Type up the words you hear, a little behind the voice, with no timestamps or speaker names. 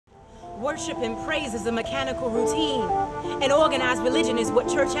Worship and praise is a mechanical routine. And organized religion is what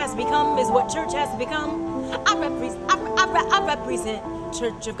church has become, I represent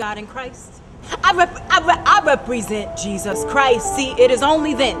Church of God in Christ. I represent Jesus Christ. See, it is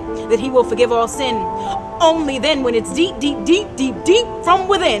only then that he will forgive all sin. Only then, when it's deep from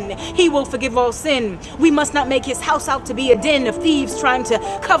within, he will forgive all sin. We must not make his house out to be a den of thieves trying to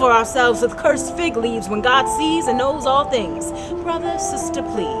cover ourselves with cursed fig leaves when God sees and knows all things. Brother, sister,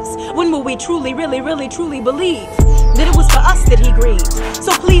 please, when will we truly believe that it was for us that he grieved?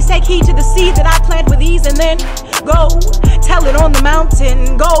 So please take heed to the seed that I plant with ease, and then go tell it on the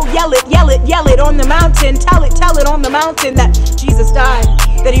mountain. Go yell it on the mountain. Tell it on the mountain that Jesus died,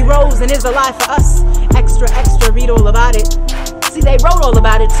 that he rose and is alive for us. Extra, read all about it. See, they wrote all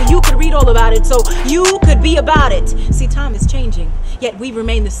about it so you could read all about it, so you could be about it. See, time is changing, yet we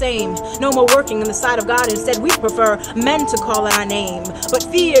remain the same. No more working in the sight of God. Instead, we prefer men to call our name. But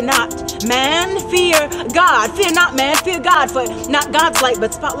fear not, man, fear God. Fear not, man, fear God. For not God's light,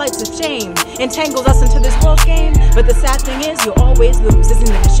 but spotlights of shame entangles us into this world's game. But the sad thing is, you'll always lose. Isn't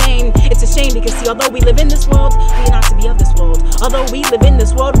it a shame? It's a shame because, see, although we live in this world, we are not to be of this world. Although we live in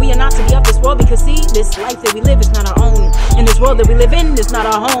this world, we are not to be of this world. Because, see, this life that we live is not our own. And this world that we live in is not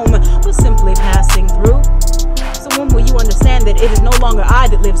our home. We're simply passing through. So when will you understand that it is no longer I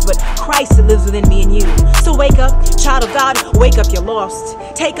that lives, but Christ that lives within me and you? So wake up, child of God, wake up, you're lost.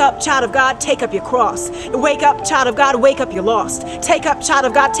 Take up, child of God, take up your cross. Wake up, child of God, wake up, you're lost. Take up, child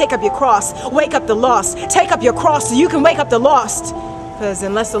of God, take up your cross. Wake up the lost. Take up your cross so you can wake up the lost. Because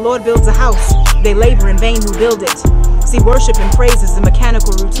unless the Lord builds a house, they labor in vain who build it. See, worship and praise is a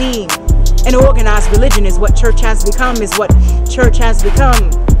mechanical routine. And organized religion is what church has become,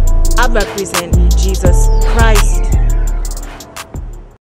 I represent Jesus Christ.